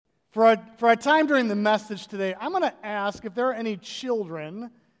For our time during the message today, I'm going to ask if there are any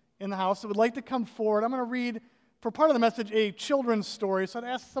children in the house that would like to come forward. I'm going to read, for part of the message, a children's story. So I'd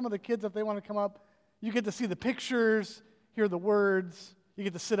ask some of the kids if they want to come up. You get to see the pictures, hear the words. You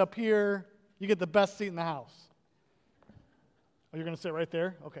get to sit up here. You get the best seat in the house. Oh, you're going to sit right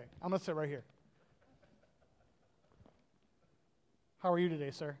there? Okay, I'm going to sit right here. How are you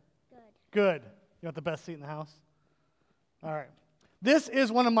today, sir? Good. You want the best seat in the house? All right. This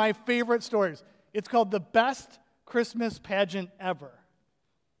is one of my favorite stories. It's called The Best Christmas Pageant Ever.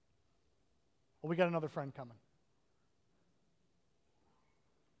 Well, we got another friend coming.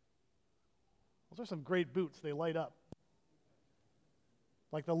 Those are some great boots. They light up.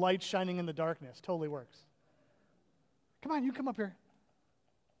 Like the light shining in the darkness. Totally works. Come on, you come up here.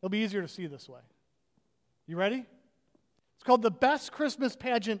 It'll be easier to see this way. You ready? It's called The Best Christmas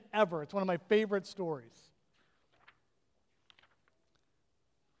Pageant Ever. It's one of my favorite stories.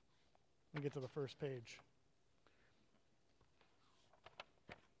 Let me get to the first page.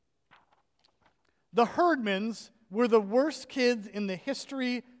 The Herdmans were the worst kids in the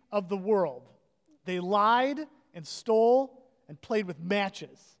history of the world. They lied and stole and played with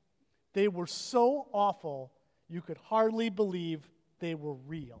matches. They were so awful, you could hardly believe they were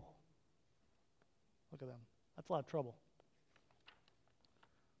real. Look at them. That's a lot of trouble.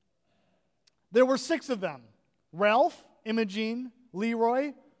 There were 6 of them: Ralph, Imogene,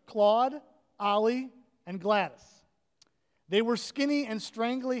 Leroy, Claude, Ollie, and Gladys. They were skinny and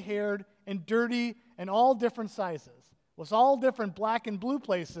strangly haired and dirty and all different sizes, with all different black and blue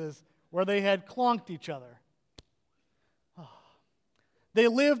places where they had clonked each other. Oh. They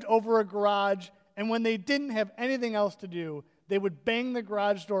lived over a garage, and when they didn't have anything else to do, they would bang the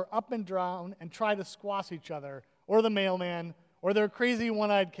garage door up and down and try to squash each other, or the mailman, or their crazy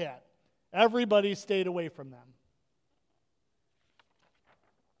one-eyed cat. Everybody stayed away from them.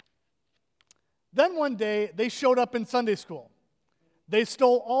 Then one day, they showed up in Sunday school. They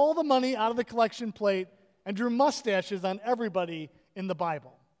stole all the money out of the collection plate and drew mustaches on everybody in the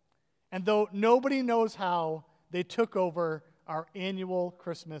Bible. And though nobody knows how, they took over our annual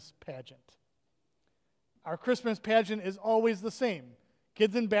Christmas pageant. Our Christmas pageant is always the same.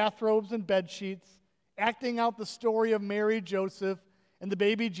 Kids in bathrobes and bed sheets, acting out the story of Mary, Joseph, and the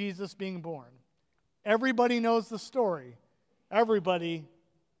baby Jesus being born. Everybody knows the story. Everybody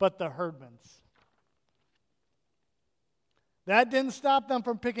but the Herdmans. That didn't stop them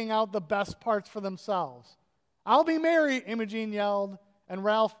from picking out the best parts for themselves. "I'll be Mary," Imogene yelled, and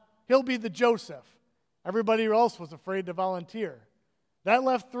Ralph, "He'll be the Joseph." Everybody else was afraid to volunteer. That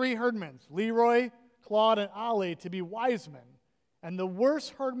left 3 Herdmans, Leroy, Claude, and Ollie, to be wise men, and the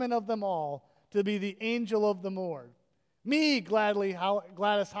worst Herdman of them all to be the angel of the Lord. "Me,"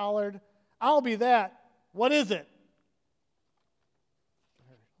 Gladys hollered. "I'll be that. What is it?"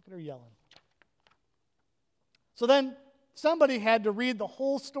 Look at her yelling. So then somebody had to read the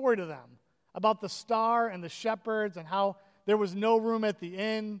whole story to them about the star and the shepherds and how there was no room at the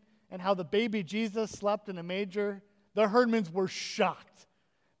inn and how the baby Jesus slept in a manger. The Herdmans were shocked.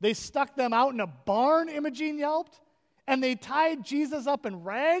 "They stuck them out in a barn," Imogene yelped, "and they tied Jesus up in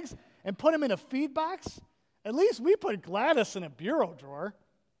rags and put him in a feed box? At least we put Gladys in a bureau drawer."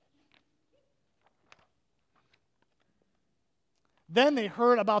 Then they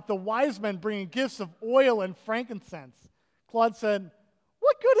heard about the wise men bringing gifts of oil and frankincense. Claude said,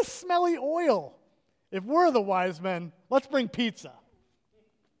 "What good is smelly oil? If we're the wise men, let's bring pizza."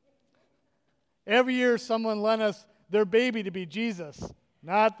 Every year someone lent us their baby to be Jesus.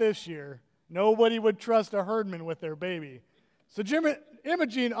 Not this year. Nobody would trust a Herdman with their baby. So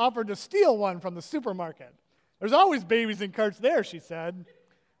Imogene offered to steal one from the supermarket. "There's always babies in carts there," she said.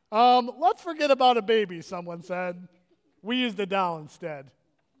 Let's forget about a baby," someone said. "We used a doll instead."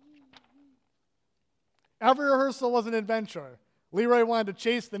 Every rehearsal was an adventure. Leroy wanted to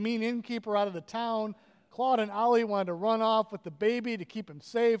chase the mean innkeeper out of the town. Claude and Ollie wanted to run off with the baby to keep him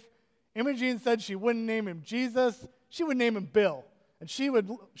safe. Imogene said she wouldn't name him Jesus, she would name him Bill, and she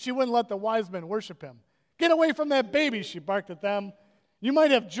wouldn't let the wise men worship him. "Get away from that baby," she barked at them. "You might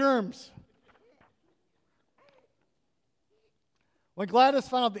have germs." When Gladys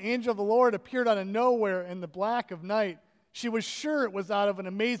found out the angel of the Lord appeared out of nowhere in the black of night, she was sure it was out of an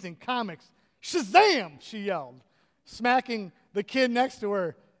amazing comics. "Shazam!" she yelled, smacking the kid next to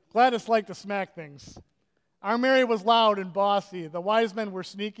her. Gladys liked to smack things. Our Mary was loud and bossy. The wise men were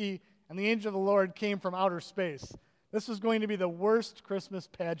sneaky, and the angel of the Lord came from outer space. This was going to be the worst Christmas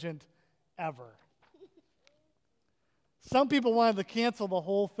pageant ever. Some people wanted to cancel the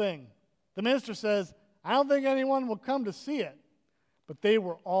whole thing. The minister says, "I don't think anyone will come to see it." But they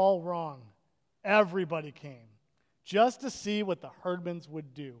were all wrong. Everybody came, just to see what the Herdmans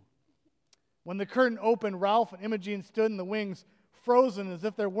would do. When the curtain opened, Ralph and Imogene stood in the wings, frozen as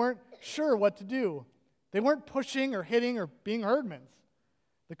if they weren't sure what to do. They weren't pushing or hitting or being herdmans.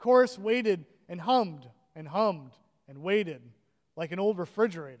 The chorus waited and hummed and hummed and waited like an old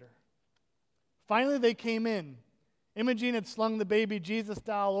refrigerator. Finally, they came in. Imogene had slung the baby Jesus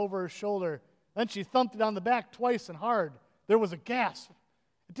doll over her shoulder. Then she thumped it on the back twice and hard. There was a gasp.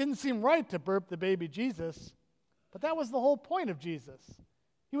 It didn't seem right to burp the baby Jesus, but that was the whole point of Jesus.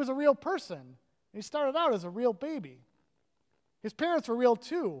 He was a real person. He started out as a real baby. His parents were real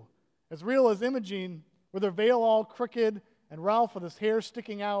too, as real as Imogene, with her veil all crooked and Ralph with his hair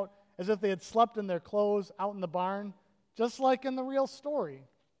sticking out as if they had slept in their clothes out in the barn, just like in the real story.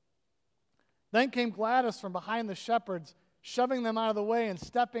 Then came Gladys from behind the shepherds, shoving them out of the way and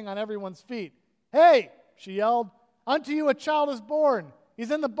stepping on everyone's feet. "Hey," she yelled, "unto you a child is born.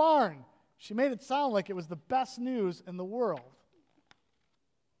 He's in the barn." She made it sound like it was the best news in the world.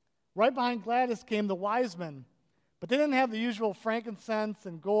 Right behind Gladys came the wise men, but they didn't have the usual frankincense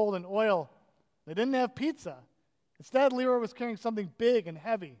and gold and oil. They didn't have pizza. Instead, Leroy was carrying something big and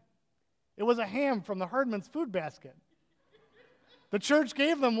heavy. It was a ham from the herdman's food basket. The church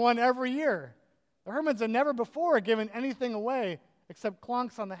gave them one every year. The Hermans had never before given anything away except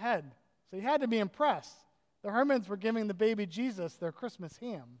clonks on the head, so you had to be impressed. The Hermans were giving the baby Jesus their Christmas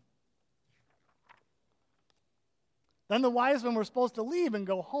ham. Then the wise men were supposed to leave and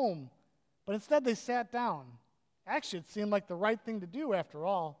go home, but instead they sat down. Actually, it seemed like the right thing to do after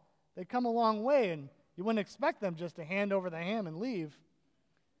all. They'd come a long way, and you wouldn't expect them just to hand over the ham and leave.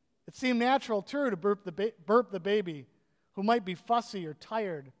 It seemed natural, too, to burp the baby, who might be fussy or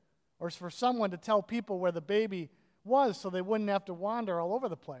tired, or for someone to tell people where the baby was so they wouldn't have to wander all over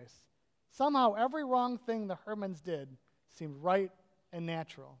the place. Somehow, every wrong thing the Hermans did seemed right and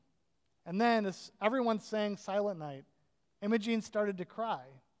natural. And then, as everyone sang Silent Night, Imogene started to cry.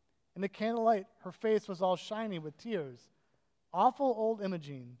 In the candlelight, her face was all shiny with tears. Awful old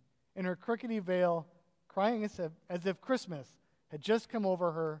Imogene, in her crickety veil, crying as if Christmas had just come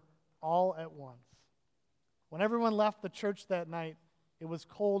over her all at once. When everyone left the church that night, it was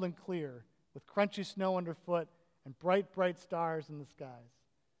cold and clear, with crunchy snow underfoot and bright, bright stars in the skies.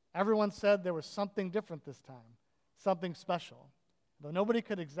 Everyone said there was something different this time, something special. Though nobody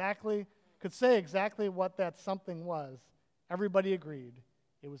could say exactly what that something was, everybody agreed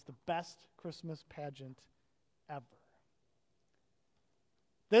it was the best Christmas pageant ever.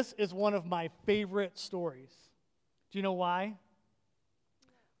 This is one of my favorite stories. Do you know why?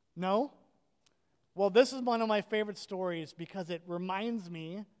 No? Well, this is one of my favorite stories because it reminds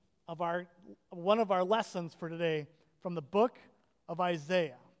me of one of our lessons for today from the book of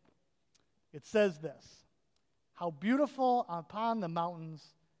Isaiah. It says this: "How beautiful upon the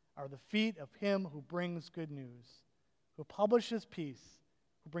mountains are the feet of him who brings good news, who publishes peace,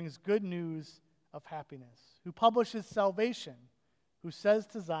 who brings good news of happiness, who publishes salvation, who says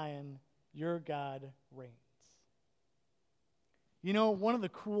to Zion, your God reigns." You know, one of the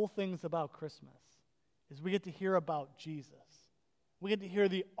cool things about Christmas is we get to hear about Jesus. We get to hear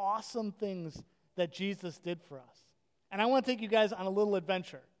the awesome things that Jesus did for us. And I want to take you guys on a little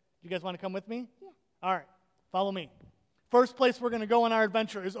adventure. You guys want to come with me? Yeah. All right, follow me. First place we're going to go on our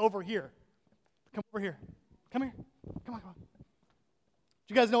adventure is over here. Come over here. Come here. Come on, come on. Do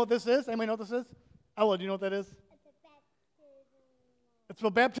you guys know what this is? Anybody know what this is? Ella, do you know what that is? It's a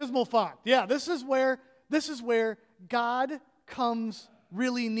baptismal font. Yeah, this is where God comes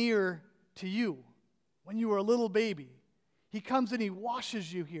really near to you when you were a little baby. He comes and he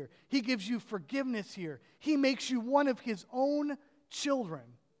washes you here. He gives you forgiveness here. He makes you one of his own children.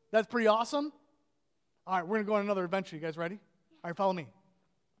 That's pretty awesome. All right, we're going to go on another adventure. You guys ready? All right, follow me.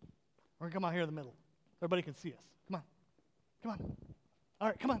 We're going to come out here in the middle. Everybody can see us. Come on. Come on. All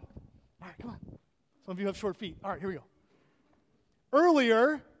right, come on. All right, come on. Some of you have short feet. All right, here we go.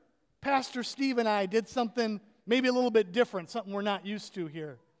 Earlier, Pastor Steve and I did something maybe a little bit different, something we're not used to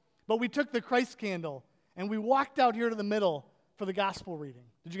here. But we took the Christ candle and we walked out here to the middle for the gospel reading.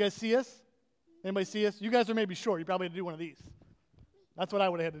 Did you guys see us? Anybody see us? You guys are maybe short. You probably had to do one of these. That's what I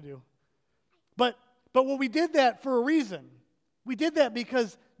would have had to do. But what we did that for a reason. We did that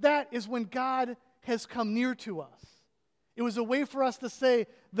because that is when God has come near to us. It was a way for us to say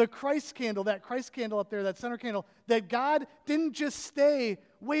the Christ candle, that Christ candle up there, that center candle, that God didn't just stay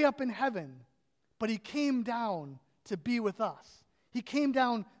way up in heaven, but he came down to be with us. He came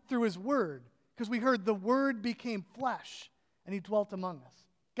down through his word, because we heard the word became flesh and he dwelt among us.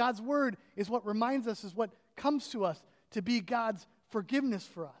 God's word is what reminds us, is what comes to us to be God's forgiveness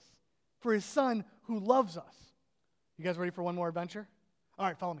for us, for his son who loves us. You guys ready for one more adventure? All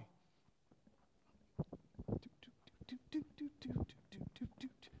right, follow me.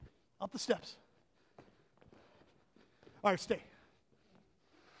 Up the steps. All right, stay.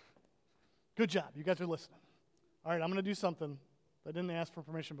 Good job. You guys are listening. All right, I'm going to do something. I didn't ask for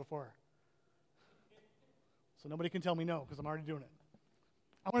permission before. So nobody can tell me no because I'm already doing it.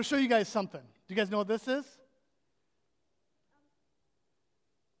 I want to show you guys something. Do you guys know what this is?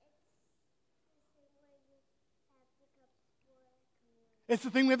 It's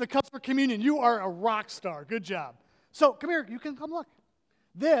the thing we have the cups for communion. You are a rock star. Good job. So come here. You can come look.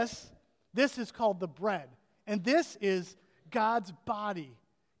 This is called the bread. And this is God's body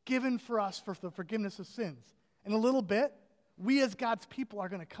given for us for the forgiveness of sins. In a little bit, we as God's people are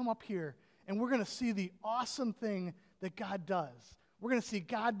going to come up here and we're going to see the awesome thing that God does. We're going to see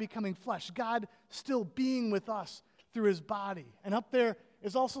God becoming flesh, God still being with us through his body. And up there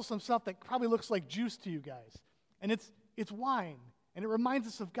is also some stuff that probably looks like juice to you guys. And it's wine, and it reminds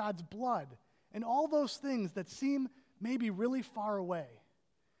us of God's blood. And all those things that seem maybe really far away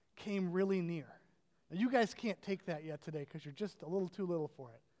came really near. Now, you guys can't take that yet today because you're just a little too little for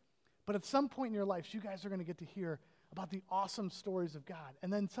it. But at some point in your lives, you guys are going to get to hear about the awesome stories of God.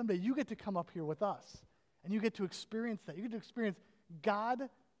 And then someday you get to come up here with us, and you get to experience that. You get to experience God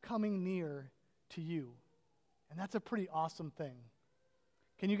coming near to you. And that's a pretty awesome thing.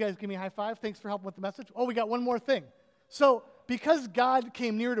 Can you guys give me a high five? Thanks for helping with the message. Oh, we got one more thing. So, because God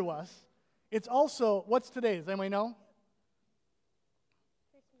came near to us, it's also, what's today? Does anybody know?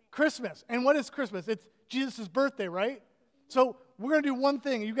 Christmas. And what is Christmas? It's Jesus' birthday, right? So, we're going to do one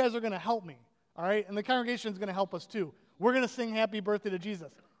thing. You guys are going to help me, all right? And the congregation is going to help us too. We're going to sing Happy Birthday to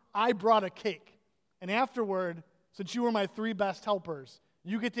Jesus. I brought a cake. And afterward, since you were my 3 best helpers,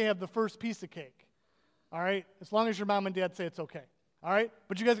 you get to have the first piece of cake, all right? As long as your mom and dad say it's okay, all right?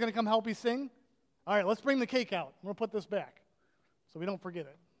 But you guys going to come help me sing? All right, let's bring the cake out. I'm going to put this back so we don't forget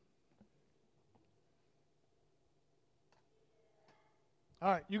it.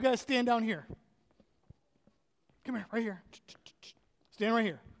 All right, you guys stand down here. Come here, right here. Stand right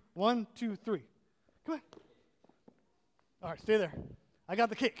here. 1, 2, 3. Come on. All right, stay there. I got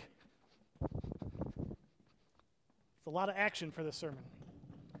the cake. It's a lot of action for this sermon.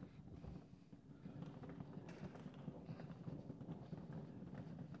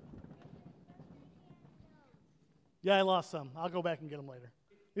 Yeah, I lost some. I'll go back and get them later.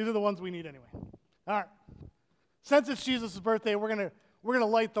 These are the ones we need anyway. All right. Since it's Jesus' birthday, we're gonna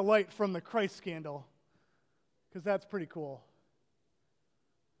light the light from the Christ candle, because that's pretty cool.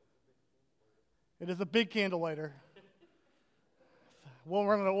 It is a big candle lighter. Won't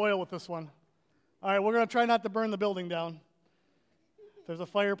run out of oil with this one. All right, we're going to try not to burn the building down. If there's a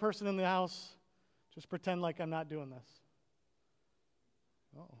fire person in the house, just pretend like I'm not doing this.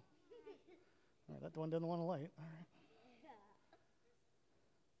 Uh-oh. All right, that one didn't want to light. All right.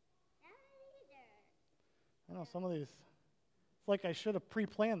 I know some of these, it's like I should have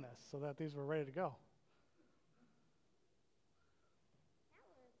pre-planned this so that these were ready to go.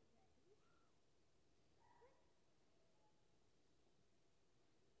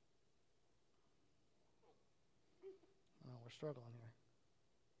 Oh, we're struggling here.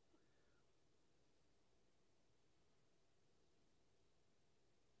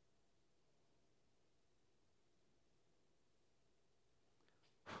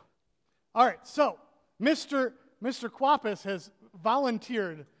 All right, so Mr. Quapis has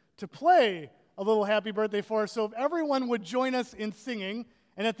volunteered to play a little happy birthday for us. So if everyone would join us in singing,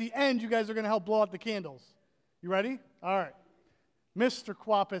 and at the end, you guys are going to help blow out the candles. You ready? All right. Mr.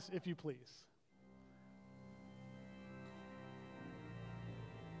 Quapis, if you please.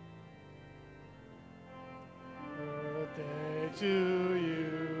 Birthday to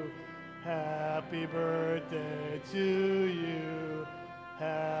you. Happy birthday to you.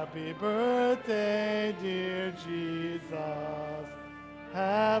 Happy birthday, dear Jesus.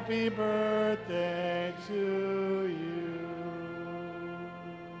 Happy birthday to you.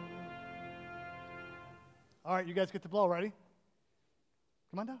 All right, you guys get to blow. Ready?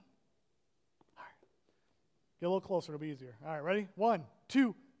 Come on down. All right. Get a little closer. It'll be easier. All right, ready? 1,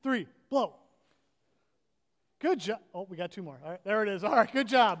 2, 3, blow. Good job. Oh, we got 2 more. All right, there it is. All right, good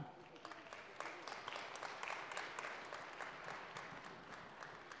job.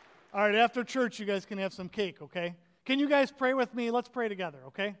 All right, after church, you guys can have some cake, okay? Can you guys pray with me? Let's pray together,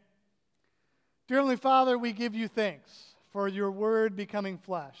 okay? Dear Heavenly Father, we give you thanks for your word becoming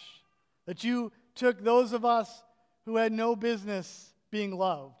flesh, that you took those of us who had no business being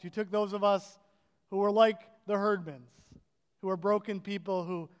loved. You took those of us who were like the Herdmans, who are broken people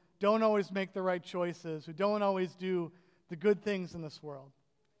who don't always make the right choices, who don't always do the good things in this world.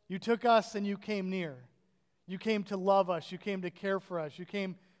 You took us and you came near. You came to love us. You came to care for us. You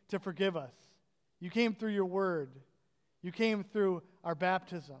came to forgive us. You came through your word. You came through our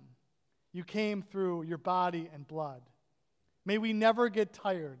baptism. You came through your body and blood. May we never get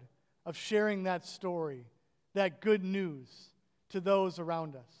tired of sharing that story, that good news, to those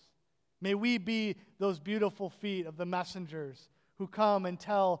around us. May we be those beautiful feet of the messengers who come and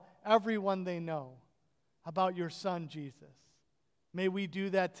tell everyone they know about your Son, Jesus. May we do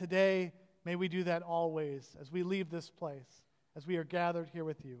that today. May we do that always as we leave this place, as we are gathered here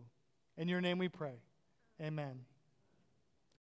with you. In your name we pray. Amen.